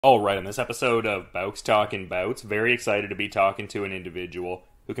All right, on this episode of Bowks Talking Bouts, very excited to be talking to an individual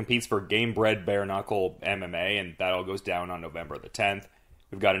who competes for Gamebred Bare-Knuckle MMA, and that all goes down on November the 10th.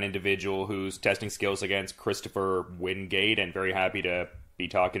 We've got an individual who's testing skills against Christopher Wingate, and very happy to be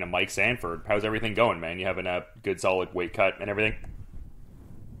talking to Mike Sanford. How's everything going, man? You having a good, solid weight cut and everything?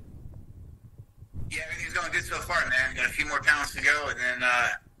 Yeah, everything's going good so far, man. Got a few more pounds to go, and then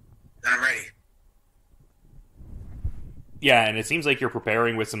I'm ready. Yeah, and it seems like you're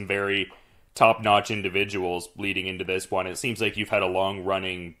preparing with some very top-notch individuals leading into this one. It seems like you've had a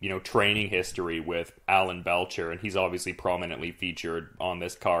long-running, training history with Alan Belcher, and he's obviously prominently featured on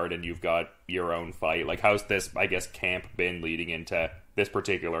this card, and you've got your own fight. Like, how's this, camp been leading into this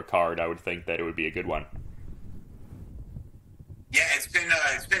particular card? I would think that it would be a good one. Yeah, it's been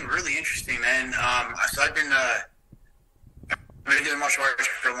really interesting, man. So I've been doing martial arts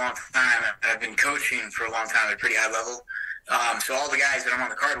for a long time. I've been coaching for a long time at a pretty high level. So all the guys that I'm on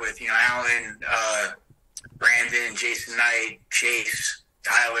the card with, Alan, Brandon, Jason Knight, Chase,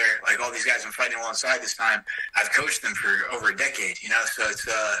 Tyler, like all these guys I'm fighting alongside this time, I've coached them for over a decade, so it's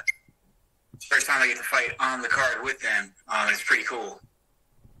the first time I get to fight on the card with them. It's pretty cool.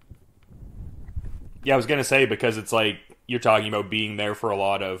 Yeah, I was going to say, because it's like you're talking about being there for a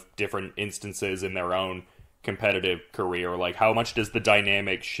lot of different instances in their own competitive career. Like, how much does the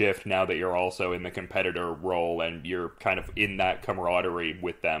dynamic shift now that you're also in the competitor role and you're kind of in that camaraderie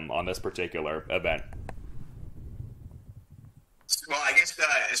with them on this particular event? Well, I guess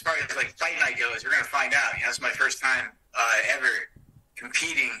as far as like fight night goes, we're going to find out. It's my first time ever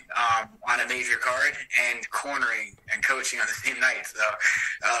competing on a major card and cornering and coaching on the same night. So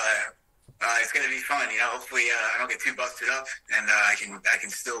it's going to be fun. Hopefully I don't get too busted up, and they can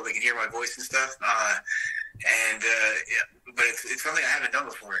hear my voice and stuff. But it's something I haven't done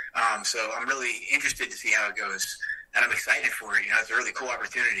before. So I'm really interested to see how it goes, and I'm excited for it. It's a really cool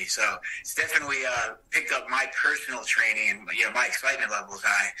opportunity. So it's definitely picked up my personal training, and my excitement level is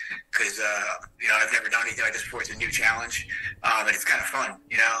high because I've never done anything like this before. It's a new challenge, and it's kind of fun.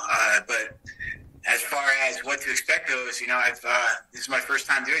 But as far as what to expect goes, this is my first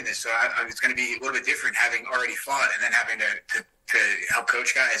time doing this, so it's going to be a little bit different having already fought and then having to help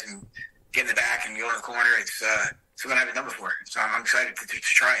coach guys and get in the back and go in the corner. It's something I haven't done before, so I'm excited to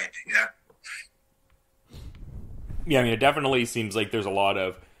try it. Yeah, I mean, it definitely seems like there's a lot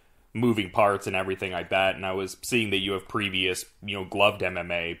of moving parts and everything like that, and I was seeing that you have previous, gloved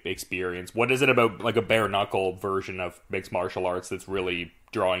MMA experience. What is it about, like, a bare-knuckle version of mixed martial arts that's really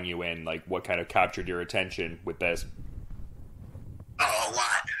drawing you in? Like, what kind of captured your attention with this? Oh, a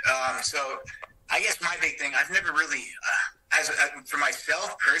lot. So I guess my big thing, I've never really, for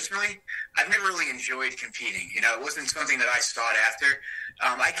myself personally, I've never really enjoyed competing. It wasn't something that I sought after.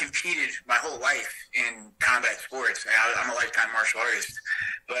 I competed my whole life in combat sports. I'm a lifetime martial artist,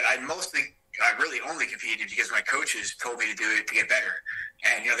 but I really only competed because my coaches told me to do it to get better.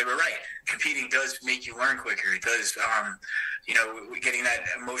 And, they were right. Competing does make you learn quicker. It does, getting that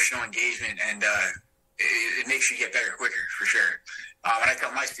emotional engagement, and it makes you get better quicker, for sure. And I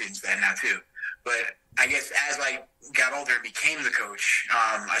tell my students that now, too. But I guess as I got older and became the coach,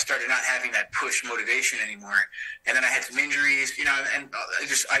 I started not having that push motivation anymore. And then I had some injuries, and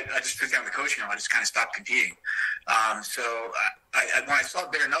I just took down the coaching. I just kind of stopped competing. So when I saw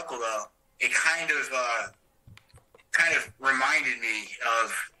bare knuckle, though, it kind of reminded me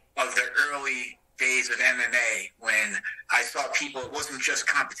of the early days of MMA when I saw people. It wasn't just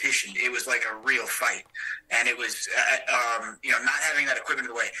competition; it was like a real fight, and it was not having that equipment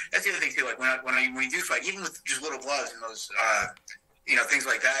in the way. That's the other thing too. Like when you do fight, even with just little gloves and those things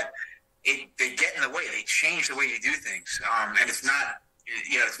like that, they get in the way. They change the way you do things, and it's not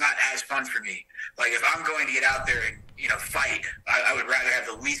as fun for me. Like if I'm going to get out there and fight, I would rather have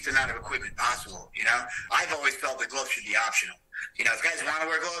the least amount of equipment possible. I've always felt that gloves should be optional. If guys want to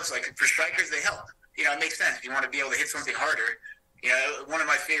wear gloves, like for strikers, they help. It makes sense. If you want to be able to hit something harder, one of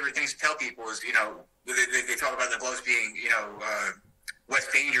my favorite things to tell people is, they talk about the gloves being, less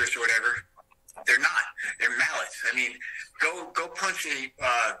dangerous or whatever. They're not. They're mallets. I mean, go punch a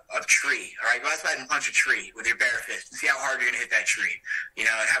tree. All right, go outside and punch a tree with your bare fist and see how hard you're going to hit that tree. And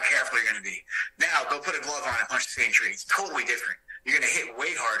how careful you're going to be. Now, go put a glove on and punch the same tree. It's totally different. You're going to hit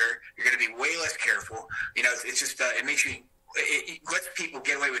way harder. You're going to be way less careful. It's just it makes you. It lets people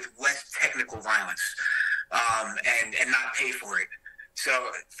get away with less technical violence, and not pay for it.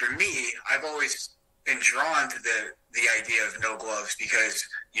 So for me, I've always been drawn to the idea of no gloves because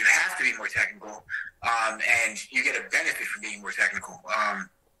you have to be more technical, and you get a benefit from being more technical on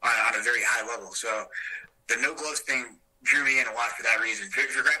a very high level. So the no gloves thing drew me in a lot for that reason,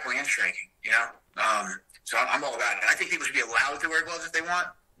 for grappling and striking. So I'm all about it. I think people should be allowed to wear gloves if they want,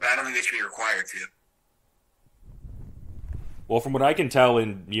 but I don't think they should be required to. Well, from what I can tell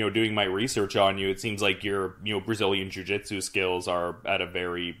in, doing my research on you, it seems like your, Brazilian Jiu-Jitsu skills are at a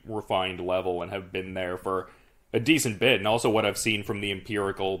very refined level and have been there for a decent bit. And also what I've seen from the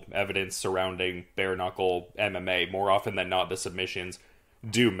empirical evidence surrounding bare-knuckle MMA, more often than not, the submissions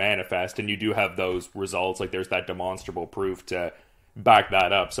do manifest, and you do have those results. Like, there's that demonstrable proof to back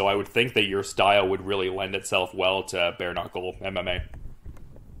that up. So I would think that your style would really lend itself well to bare-knuckle MMA.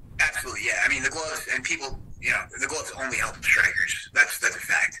 Absolutely, yeah. I mean, the gloves, and people, the gloves only help strikers. That's a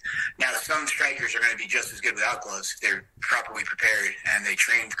fact. Now, some strikers are going to be just as good without gloves if they're properly prepared and they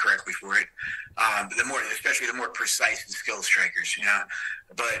trained correctly for it. Especially the more precise and skilled strikers,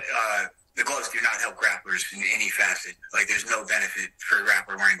 But the gloves do not help grapplers in any facet. Like, there's no benefit for a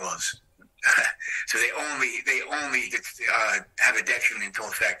grappler wearing gloves. So they only have a detrimental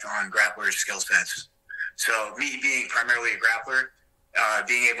effect on grapplers' skill sets. So me being primarily a grappler,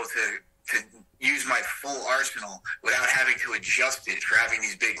 being able to use my full arsenal without having to adjust it for having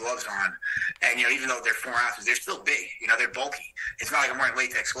these big gloves on. And, even though they're 4 ounces, they're still big. They're bulky. It's not like I'm wearing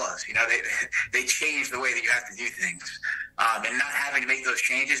latex gloves. They change the way that you have to do things. And not having to make those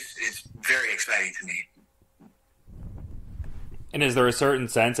changes is very exciting to me. And is there a certain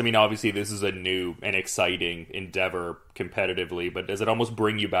sense, obviously this is a new and exciting endeavor competitively, but does it almost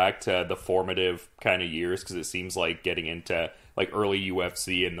bring you back to the formative kind of years? Because it seems like getting into early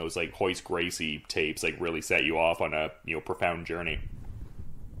UFC and those Hoist Gracie tapes really set you off on a profound journey.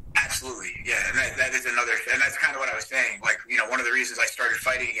 Absolutely, yeah, and that is another, and that's kind of what I was saying. One of the reasons I started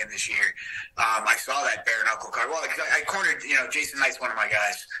fighting again this year, I saw that bare knuckle card. Well, I cornered, Jason Knight's one of my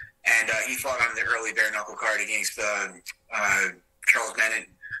guys, and he fought on the early bare knuckle card against Charles Bennett,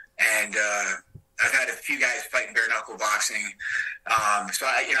 and I've had a few guys fighting bare knuckle boxing. So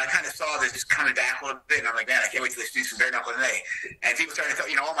I kind of saw this coming back a little bit, and I'm like, man, I can't wait till they do some bare knuckle MMA. And people started to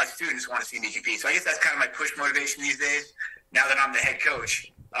tell, all my students want to see me compete. So I guess that's kind of my push motivation these days. Now that I'm the head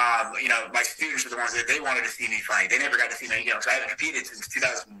coach, my students are the ones that they wanted to see me fight. They never got to see me, so I haven't competed since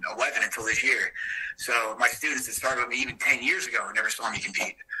 2011 until this year. So my students that started with me even 10 years ago never saw me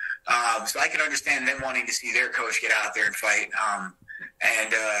compete. So I can understand them wanting to see their coach get out there and fight.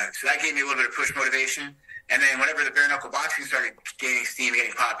 So that gave me a little bit of push motivation. And then whenever the bare knuckle boxing started gaining steam,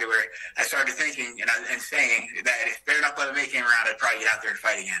 getting popular, I started thinking and saying that if bare knuckle MMA came around, I'd probably get out there and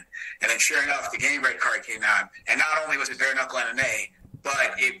fight again. And then sure enough, the Gamebred card came out. And not only was it bare knuckle MMA,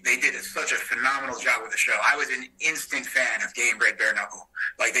 but they did such a phenomenal job with the show. I was an instant fan of Gamebred Bare-Knuckle.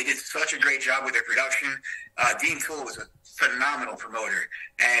 They did such a great job with their production. Dean Toole was a phenomenal promoter.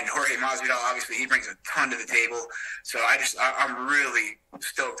 And Jorge Masvidal, obviously, he brings a ton to the table. So I'm really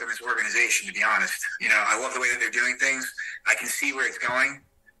stoked on this organization, to be honest. I love the way that they're doing things. I can see where it's going.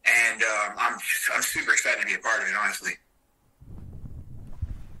 And I'm super excited to be a part of it, honestly.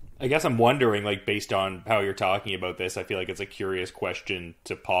 I guess I'm wondering, based on how you're talking about this, I feel like it's a curious question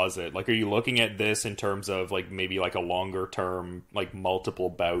to posit. Are you looking at this in terms of, maybe a longer term,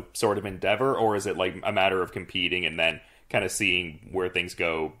 multiple bout sort of endeavor? Or is it, a matter of competing and then kind of seeing where things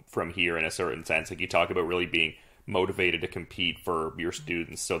go from here in a certain sense? You talk about really being motivated to compete for your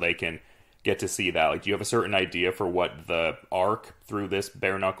students so they can get to see that. Do you have a certain idea for what the arc through this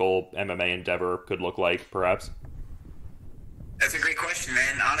bare-knuckle MMA endeavor could look like, perhaps? That's a great question,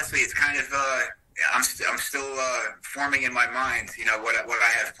 man. Honestly, it's kind of I'm still forming in my mind, what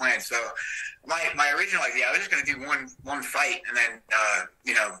I have planned. So my original idea, I was just going to do one fight and then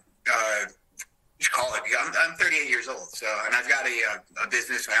just call it. I'm 38 years old, so, and I've got a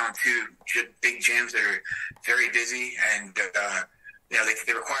business. I own 2 big gyms that are very busy, and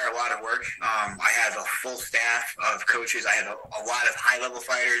they require a lot of work. I have a full staff of coaches. I have a lot of high-level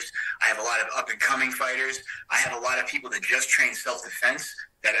fighters. I have a lot of up-and-coming fighters. I have a lot of people that just train self-defense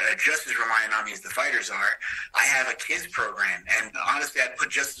that are just as reliant on me as the fighters are. I have a kids program, and honestly, I put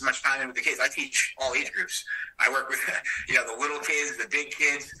just as much time in with the kids. I teach all age groups. I work with, the little kids, the big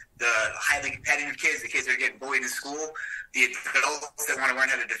kids, the highly competitive kids, the kids that are getting bullied in school, the adults that want to learn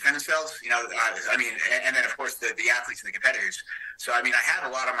how to defend themselves, and then, of course, the athletes and the competitors. So, I have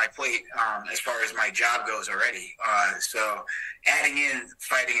a lot on my plate as far as my job goes already. So adding in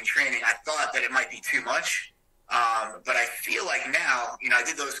fighting and training, I thought that it might be too much. But I feel like now, I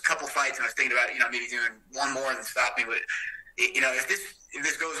did those couple fights and I was thinking about, maybe doing one more and then stopping. But, if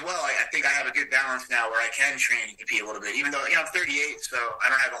this goes well, I think I have a good balance now where I can train and compete a little bit, even though, I'm 38, so I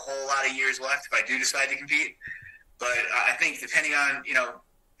don't have a whole lot of years left if I do decide to compete. But I think depending on,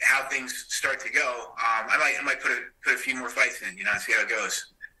 how things start to go, I might put a few more fights in, see how it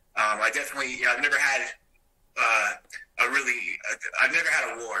goes. I definitely, I've never had I've never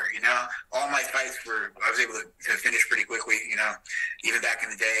had a war, you know. All my fights I was able to finish pretty quickly, you know, even back in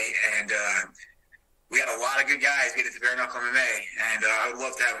the day. And we had a lot of good guys get into bare-knuckle MMA, and I would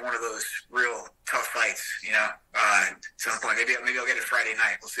love to have one of those real tough fights, you know, at some point. Maybe I'll get it Friday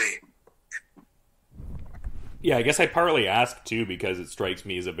night. We'll see. Yeah, I guess I partly ask, too, because it strikes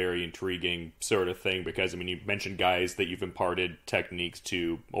me as a very intriguing sort of thing, because, I mean, you mentioned guys that you've imparted techniques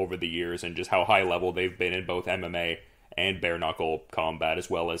to over the years and just how high level they've been in both MMA and bare-knuckle combat, as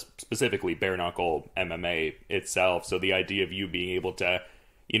well as specifically bare-knuckle MMA itself. So the idea of you being able to,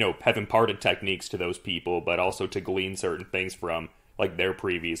 you know, have imparted techniques to those people, but also to glean certain things from, like, their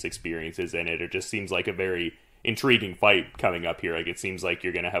previous experiences in it just seems like a very intriguing fight coming up here. Like, it seems like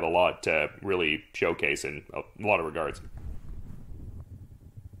you're going to have a lot to really showcase in a lot of regards.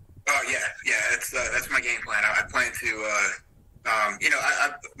 Oh yeah, that's my game plan. I plan to, you know,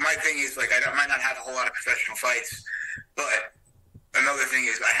 my thing is, like, I might not have a whole lot of professional fights, but another thing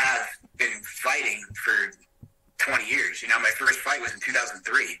is I have been fighting for 20 years. You know, my first fight was in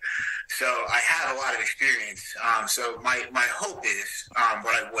 2003, so I have a lot of experience. So my hope is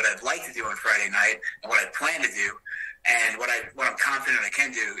what I'd like to do on Friday night, and what I plan to do, and what I'm confident I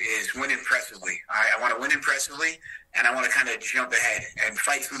can do is win impressively. I want to win impressively, and I want to kind of jump ahead and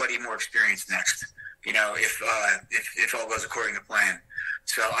fight somebody more experienced next. You know, if all goes according to plan.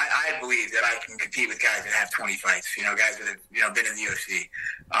 So I believe that I can compete with guys that have 20 fights, you know, guys that have, you know, been in the UFC,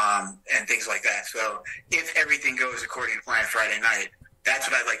 and things like that. So if everything goes according to plan Friday night, that's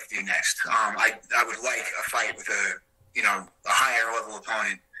what I'd like to do next. I would like a fight with a higher level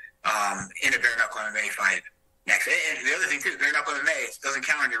opponent, in a bare-knuckle MMA fight next. And the other thing too, bare-knuckle MMA doesn't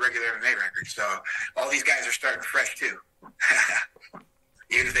count on your regular MMA record. So all these guys are starting fresh too.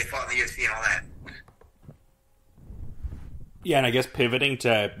 Even if they fought in the UFC and all that. Yeah, and I guess pivoting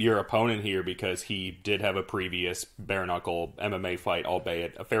to your opponent here, because he did have a previous bare-knuckle MMA fight,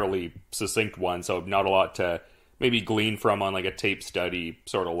 albeit a fairly succinct one, so not a lot to maybe glean from on like a tape study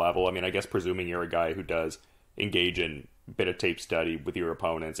sort of level. I mean, I guess presuming you're a guy who does engage in a bit of tape study with your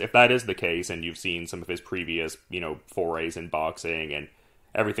opponents, if that is the case and you've seen some of his previous, you know, forays in boxing and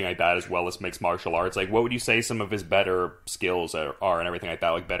everything like that, as well as mixed martial arts, like what would you say some of his better skills are and everything like that,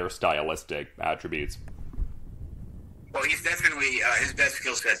 like better stylistic attributes? Well, he's definitely, his best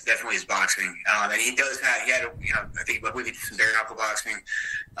skill set is definitely his boxing. And he had, you know, I think he did some bare-knuckle boxing.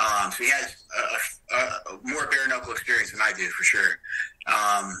 So he has more bare-knuckle experience than I do, for sure.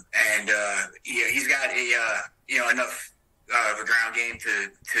 And he's got enough of a ground game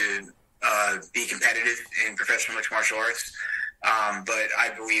to be competitive in professional mixed martial arts. But I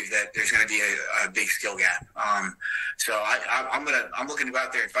believe that there's going to be a big skill gap. So I'm looking to go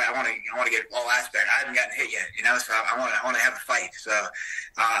out there and fight. I want to get all aspects. I haven't gotten hit yet, you know. So I want to have a fight. So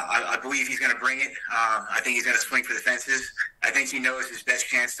I believe he's going to bring it. I think he's going to swing for the fences. I think he knows his best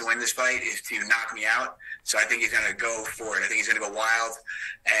chance to win this fight is to knock me out. So I think he's going to go for it. I think he's going to go wild,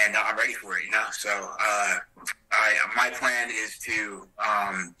 and I'm ready for it, you know. So my plan is to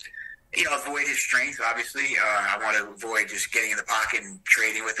avoid his strength, obviously. I want to avoid just getting in the pocket and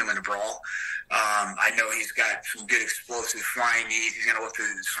trading with him in a brawl. I know he's got some good explosive flying knees. He's going to look to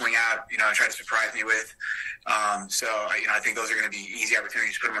swing out, and try to surprise me with. So I think those are going to be easy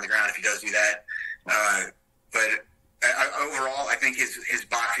opportunities to put him on the ground if he does do that. But overall, I think his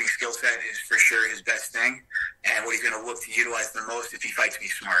boxing skill set is for sure his best thing, and what he's going to look to utilize the most if he fights me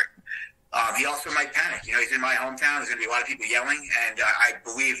smart. He also might panic. He's in my hometown. There's going to be a lot of people yelling, and I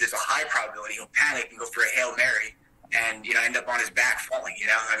believe there's a high probability he'll panic and go for a Hail Mary and, end up on his back falling,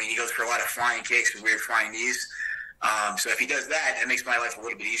 I mean, he goes for a lot of flying kicks with weird flying knees. So if he does that, it makes my life a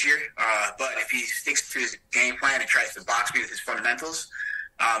little bit easier. But if he sticks to his game plan and tries to box me with his fundamentals,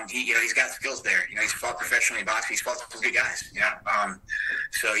 he's got skills there. He's fought professionally in boxing. He's fought some good guys,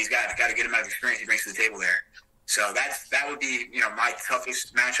 So he's got a good amount of experience he brings to the table there. So that would be, my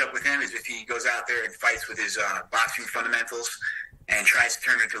toughest matchup with him is if he goes out there and fights with his boxing fundamentals and tries to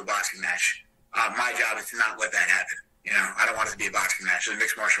turn it into a boxing match. My job is to not let that happen. I don't want it to be a boxing match. It's a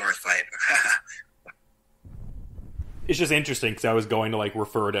mixed martial arts fight. It's just interesting because I was going to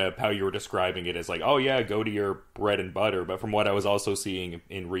refer to how you were describing it as oh yeah, go to your bread and butter. But from what I was also seeing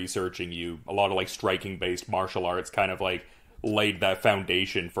in researching you, a lot of striking based martial arts kind of laid that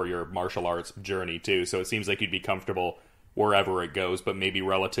foundation for your martial arts journey too. So it seems like you'd be comfortable wherever it goes, but maybe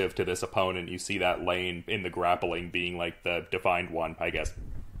relative to this opponent, you see that lane in the grappling being the defined one, I guess.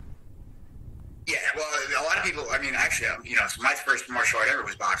 Yeah, well, a lot of people, actually, so my first martial art ever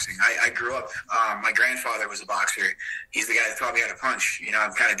was boxing. I grew up, my grandfather was a boxer. He's the guy that taught me how to punch.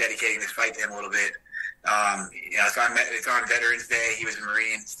 I'm kind of dedicating this fight to him a little bit. It's on Veterans Day. He was a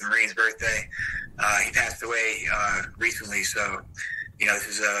Marine. It's the Marine's birthday. He passed away recently, so this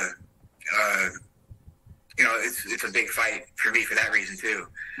is it's a big fight for me for that reason too.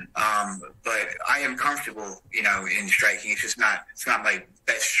 But I am comfortable, in striking. It's not my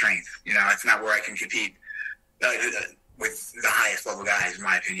best strength. It's not where I can compete with the highest level guys, in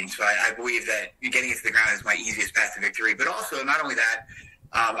my opinion. So I believe that getting it to the ground is my easiest path to victory. But also, not only that,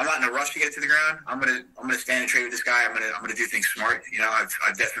 I'm not in a rush to get it to the ground. I'm gonna stand and trade with this guy. I'm gonna do things smart.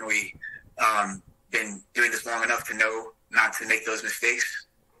 I've definitely been doing this long enough to know not to make those mistakes.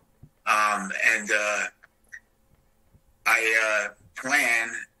 I plan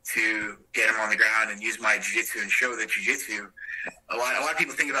to get him on the ground and use my jiu-jitsu and show that jiu-jitsu. A lot of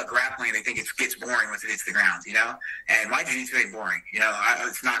people think about grappling. They think it gets boring once it hits the ground, And my jiu-jitsu ain't boring.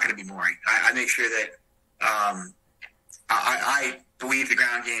 It's not going to be boring. I make sure that I believe the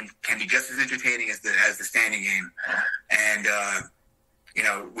ground game can be just as entertaining as the standing game. And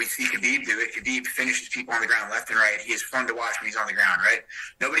we see Khabib do it. Khabib finishes people on the ground left and right. He is fun to watch when he's on the ground, right?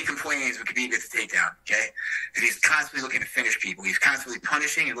 Nobody complains when Khabib gets a takedown, okay? Because he's constantly looking to finish people. He's constantly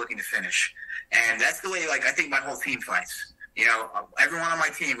punishing and looking to finish. And that's the way, I think my whole team fights. Everyone on my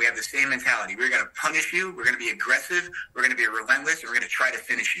team, we have the same mentality. We're going to punish you. We're going to be aggressive. We're going to be relentless. And we're going to try to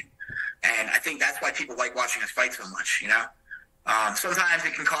finish you. And I think that's why people like watching us fight so much, Sometimes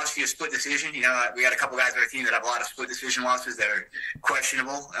it can cost you a split decision. We got a couple guys on our team that have a lot of split decision losses that are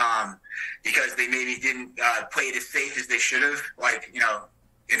questionable because they maybe didn't play it as safe as they should have,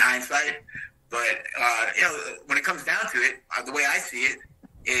 in hindsight. But, when it comes down to it, the way I see it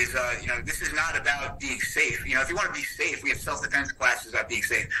is, this is not about being safe. If you want to be safe, we have self-defense classes about being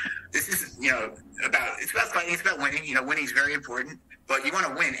safe. This is, it's about fighting. It's about winning. Winning is very important. But you want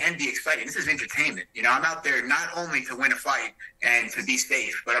to win and be exciting. This is entertainment. I'm out there not only to win a fight and to be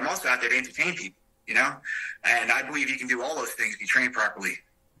safe, but I'm also out there to entertain people, And I believe you can do all those things if you train properly.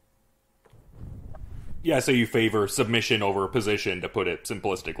 Yeah, so you favor submission over position, to put it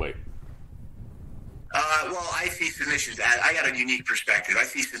simplistically. Well, I see submissions I got a unique perspective. I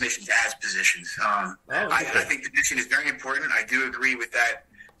see submissions as positions. I think position is very important. I do agree with that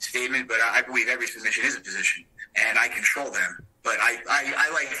statement, but I believe every submission is a position, and I control them. But I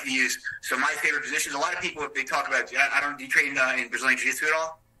like to use, so my favorite positions, a lot of people, if they talk about, do you train in Brazilian Jiu-Jitsu at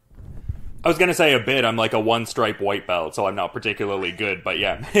all? I was going to say a bit. I'm like a one-stripe white belt, so I'm not particularly good, but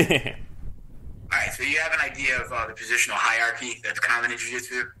yeah. All right, so you have an idea of the positional hierarchy that's common in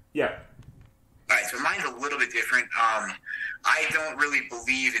Jiu-Jitsu? Yeah. All right, so mine's a little bit different. I don't really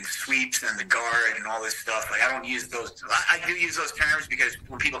believe in sweeps and the guard and all this stuff. I don't use those. I do use those terms because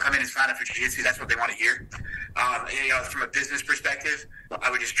when people come in and sign up for jiu-jitsu, that's what they want to hear. From a business perspective,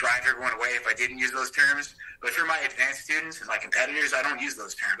 I would just drive everyone away if I didn't use those terms. But for my advanced students and my competitors, I don't use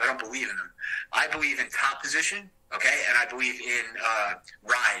those terms. I don't believe in them. I believe in top position, okay, and I believe in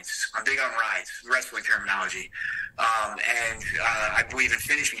rides. I'm big on rides, wrestling terminology. And I believe in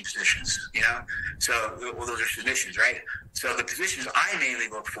finishing positions, So, those are submissions, right? So the positions I mainly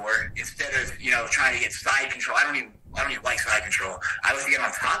look for, instead of, trying to get side control, I don't even like side control. I like to get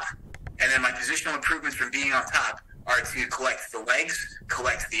on top, and then my positional improvements from being on top are to collect the legs,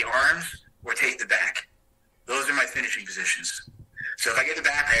 collect the arms, or take the back. Those are my finishing positions. So if I get the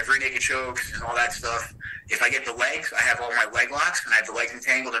back, I have rear naked chokes and all that stuff. If I get the legs, I have all my leg locks, and I have the legs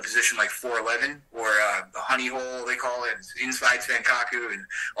entangled in a position like 411, or the honey hole, they call it, inside Sankaku, and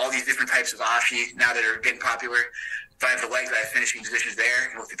all these different types of ashi now that are getting popular. If I have the legs, I have finishing positions there,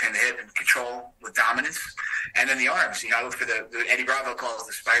 and look to pin the hip and control with dominance. And then the arms, I look for the Eddie Bravo calls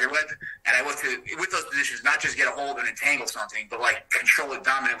the spider web, and I look to, with those positions, not just get a hold and entangle something, but control it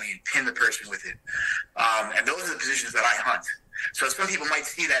dominantly and pin the person with it. And those are the positions that I hunt. So some people might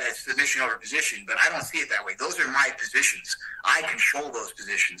see that as submission over position, but I don't see it that way. Those are my positions. I control those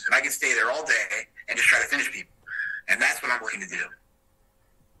positions, and I can stay there all day and just try to finish people. And that's what I'm looking to do.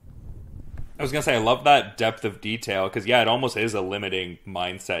 I was going to say, I love that depth of detail, because, it almost is a limiting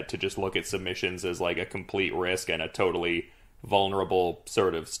mindset to just look at submissions as a complete risk and a totally vulnerable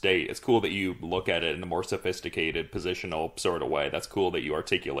sort of state. It's cool that you look at it in a more sophisticated, positional sort of way. That's cool that you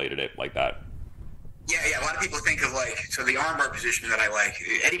articulated it like that. Yeah. A lot of people think of so the armbar position that I like.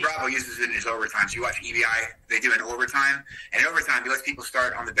 Eddie Bravo uses it in his overtime. So you watch EBI, they do an overtime. And in overtime, he lets people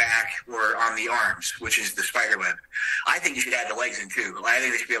start on the back or on the arms, which is the spider web. I think you should add the legs in too. I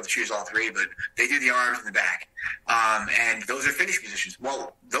think they should be able to choose all three, but they do the arms and the back. And those are finish positions.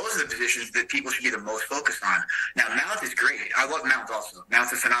 Well, those are the positions that people should be the most focused on. Now, mount is great. I love mount also.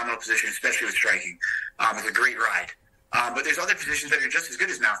 Mount's a phenomenal position, especially with striking. It's a great ride. But there's other positions that are just as good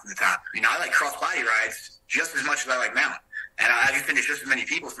as mount in the top. I like cross-body rides just as much as I like mount. And I can finish just as many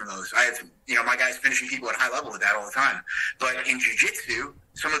people from those. I have, my guys finishing people at high level with that all the time. But in jiu-jitsu,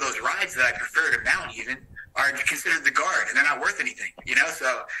 some of those rides that I prefer to mount even are considered the guard, and they're not worth anything,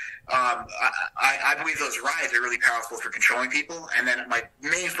 So I believe those rides are really powerful for controlling people. And then my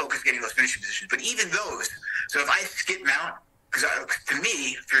main focus is getting those finishing positions. But even those, so if I skip mount, because for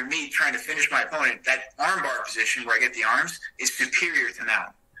me, trying to finish my opponent, that armbar position where I get the arms is superior to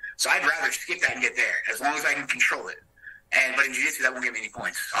mount. So I'd rather skip that and get there, as long as I can control it. But in jiu-jitsu, that won't get me any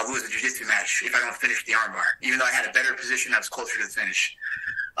points. I'll lose a jiu-jitsu match if I don't finish the armbar. Even though I had a better position, I was closer to the finish.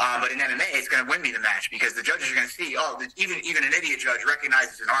 But in MMA, it's going to win me the match because the judges are going to see, even an idiot judge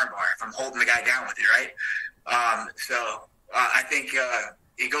recognizes an armbar if I'm holding the guy down with it, right? I think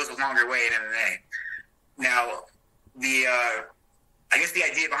it goes a longer way in MMA. Now, I guess the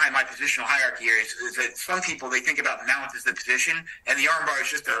idea behind my positional hierarchy here is that some people, they think about mount as the position, and the armbar is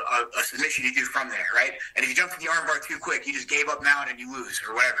just a submission you do from there, right? And if you jump to the armbar too quick, you just gave up mount and you lose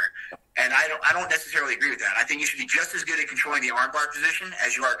or whatever. And I don't necessarily agree with that. I think you should be just as good at controlling the armbar position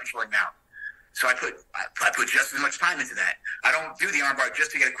as you are controlling mount. So I put just as much time into that. I don't do the armbar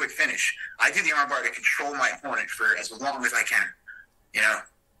just to get a quick finish. I do the armbar to control my opponent for as long as I can,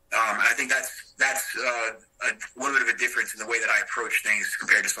 I think that's a little bit of a difference in the way that I approach things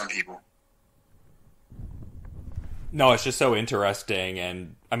compared to some people. No, it's just so interesting,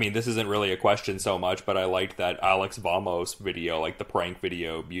 and I mean, this isn't really a question so much, but I liked that Alex Vamos video, like the prank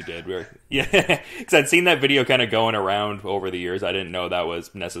video you did. Because I'd seen that video kind of going around over the years. I didn't know that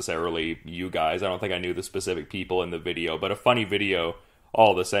was necessarily you guys. I don't think I knew the specific people in the video, but a funny video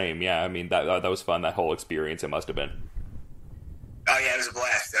all the same. Yeah, I mean, that was fun, that whole experience, it must have been. Oh, yeah, it was a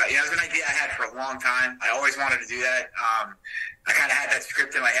blast. It was an idea I had for a long time. I always wanted to do that. I kind of had that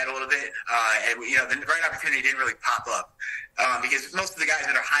script in my head a little bit. And the right opportunity didn't really pop up. Because most of the guys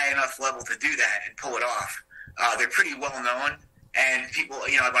that are high enough level to do that and pull it off, they're pretty well known. And people,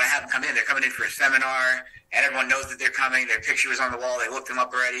 when I have them come in, they're coming in for a seminar, and everyone knows that they're coming. Their picture was on the wall. They looked them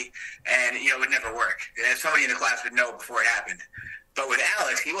up already. And, it would never work. And somebody in the class would know before it happened. But with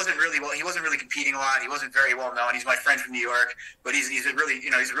Alex, he wasn't really competing a lot. He wasn't very well known. He's my friend from New York, but he's a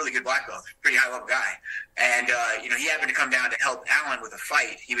really good black belt, pretty high level guy. And he happened to come down to help Alan with a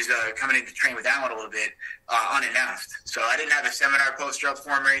fight. He was coming in to train with Alan a little bit unannounced. So I didn't have a seminar poster up for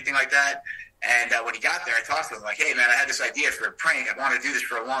him or anything like that. And when he got there, I talked to him like, "Hey man, I had this idea for a prank. I've wanted to do this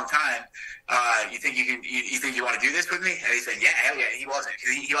for a long time. You think you want to do this with me?" And he said, "Yeah, hell yeah." He wasn't.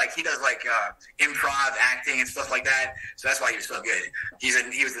 He does improv, acting, and stuff like that. So that's why he was so good. He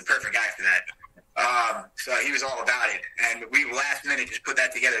was the perfect guy for that. So he was all about it. And we last minute just put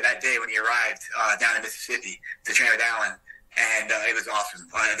that together that day when he arrived down in Mississippi to train with Alan. And it was awesome.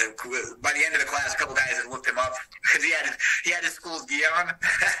 By the end of the class, a couple guys had looked him up because he had his school's gear on.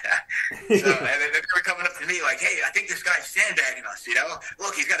 And they were coming up to me like, "Hey, I think this guy's sandbagging us.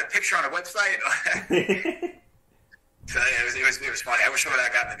 Look, he's got a picture on a website." So it was funny. I wish some of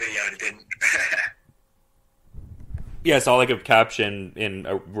that got in the video, and it didn't. Yeah, I saw a caption in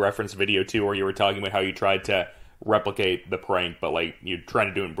a reference video too, where you were talking about how you tried to replicate the prank, but you trying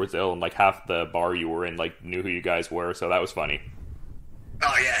to do it in Brazil, and half the bar you were in knew who you guys were, so that was funny.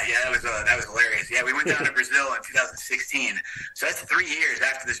 Oh yeah, that was hilarious. Yeah, we went down to Brazil in 2016, so that's 3 years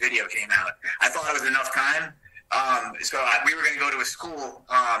after this video came out. I thought it was enough time. We were going to go to a school.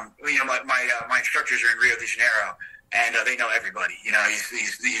 My instructors are in Rio de Janeiro, and they know everybody.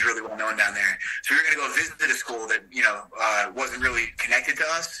 He's really well known down there. So we were going to go visit a school that wasn't really connected to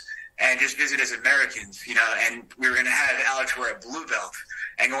us, and just visit as Americans, and we were going to have Alex wear a blue belt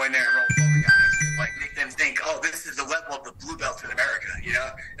and go in there and roll with all the guys and make them think, "Oh, this is the level of the blue belt in America,"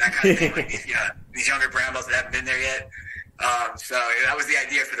 that kind of thing. These younger brown belts that haven't been there yet. So that was the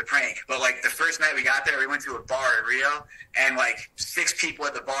idea for the prank. But the first night we got there, we went to a bar in Rio, and 6 people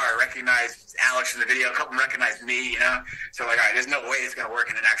at the bar recognized Alex in the video. A couple recognized me, So all right, there's no way it's going to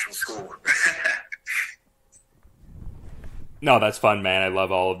work in an actual school. No, that's fun, man. I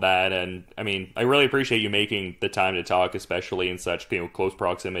love all of that, and I mean, I really appreciate you making the time to talk, especially in such close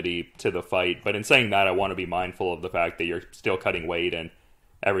proximity to the fight. But in saying that, I want to be mindful of the fact that you're still cutting weight and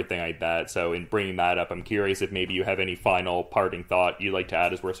everything like that. So in bringing that up, I'm curious if maybe you have any final parting thought you'd like to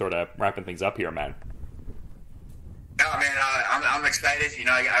add as we're sort of wrapping things up here, man. No, man, I'm excited.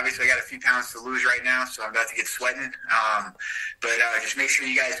 Obviously I got a few pounds to lose right now, so I'm about to get sweating. But just make sure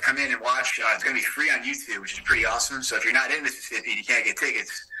you guys come in and watch. It's going to be free on YouTube, which is pretty awesome. So if you're not in Mississippi and you can't get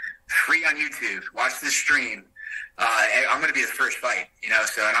tickets, free on YouTube. Watch this stream. I'm going to be the first fight,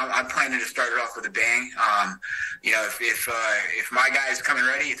 so and I'm planning to start it off with a bang. If my guy is coming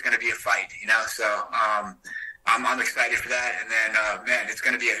ready, it's going to be a fight, so I'm excited for that. And then, man, it's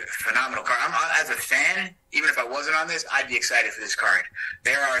going to be a phenomenal card. As a fan, even if I wasn't on this, I'd be excited for this card.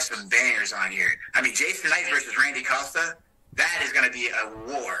 There are some bangers on here. I mean, Jason Knight versus Randy Costa, that is going to be a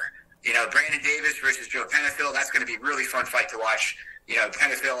war. You know, Brandon Davis versus Joe Pennefield, that's going to be a really fun fight to watch. You know,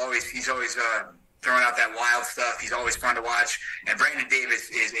 Pennefield he's always throwing out that wild stuff. He's always fun to watch. And Brandon Davis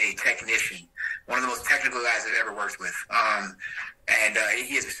is a technician, one of the most technical guys I've ever worked with. And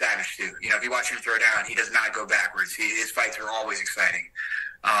he is a savage, too. You know, if you watch him throw down, he does not go backwards. His fights are always exciting.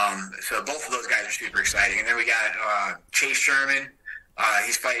 So both of those guys are super exciting. And then we got Chase Sherman.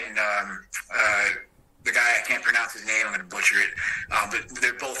 He's fighting the guy, I can't pronounce his name. I'm going to butcher it. But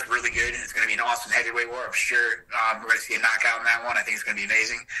they're both really good. It's going to be an awesome heavyweight war, I'm sure. We're going to see a knockout in that one. I think it's going to be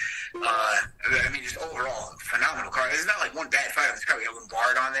amazing. I mean, just overall, phenomenal card. There's not like one bad fight on this card. We got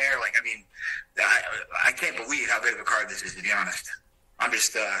Lombard on there. Like, I mean, I can't believe how good of a card this is, to be honest. I'm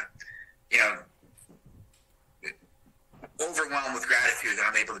just, you know, overwhelmed with gratitude that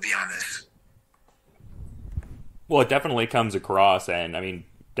I'm able to be on this. Well, it definitely comes across, and I mean,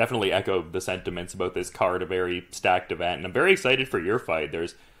 definitely echo the sentiments about this card, a very stacked event, and I'm very excited for your fight.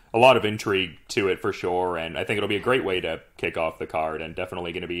 There's a lot of intrigue to it for sure, and I think it'll be a great way to kick off the card, and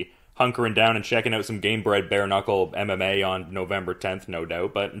definitely going to be hunkering down and checking out some Gamebred Bare-Knuckle MMA on November 10th, no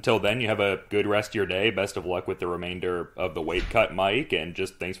doubt. But until then, you have a good rest of your day. Best of luck with the remainder of the weight cut, Mike, and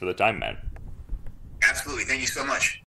just thanks for the time, man. Absolutely. Thank you so much.